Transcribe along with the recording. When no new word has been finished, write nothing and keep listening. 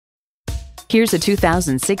Here's a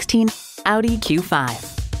 2016 Audi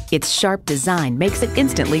Q5. Its sharp design makes it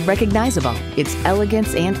instantly recognizable. Its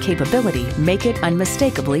elegance and capability make it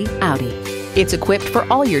unmistakably Audi. It's equipped for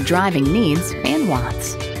all your driving needs and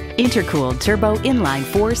wants. Intercooled turbo inline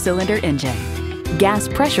 4-cylinder engine, gas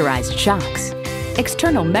pressurized shocks,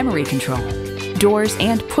 external memory control, doors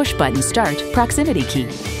and push-button start proximity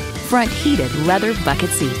key, front heated leather bucket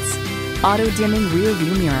seats, auto-dimming rear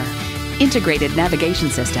view mirror, integrated navigation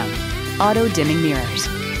system, auto-dimming mirrors,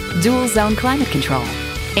 dual-zone climate control,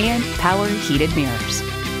 and power heated mirrors.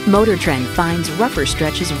 Motor Trend finds rougher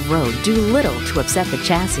stretches of road do little to upset the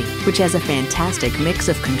chassis, which has a fantastic mix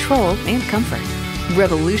of control and comfort.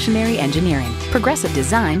 Revolutionary engineering, progressive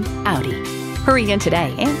design, Audi. Hurry in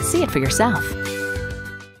today and see it for yourself.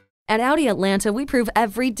 At Audi Atlanta, we prove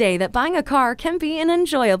every day that buying a car can be an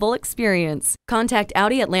enjoyable experience. Contact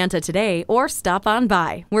Audi Atlanta today or stop on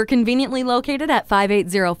by. We're conveniently located at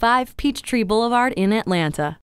 5805 Peachtree Boulevard in Atlanta.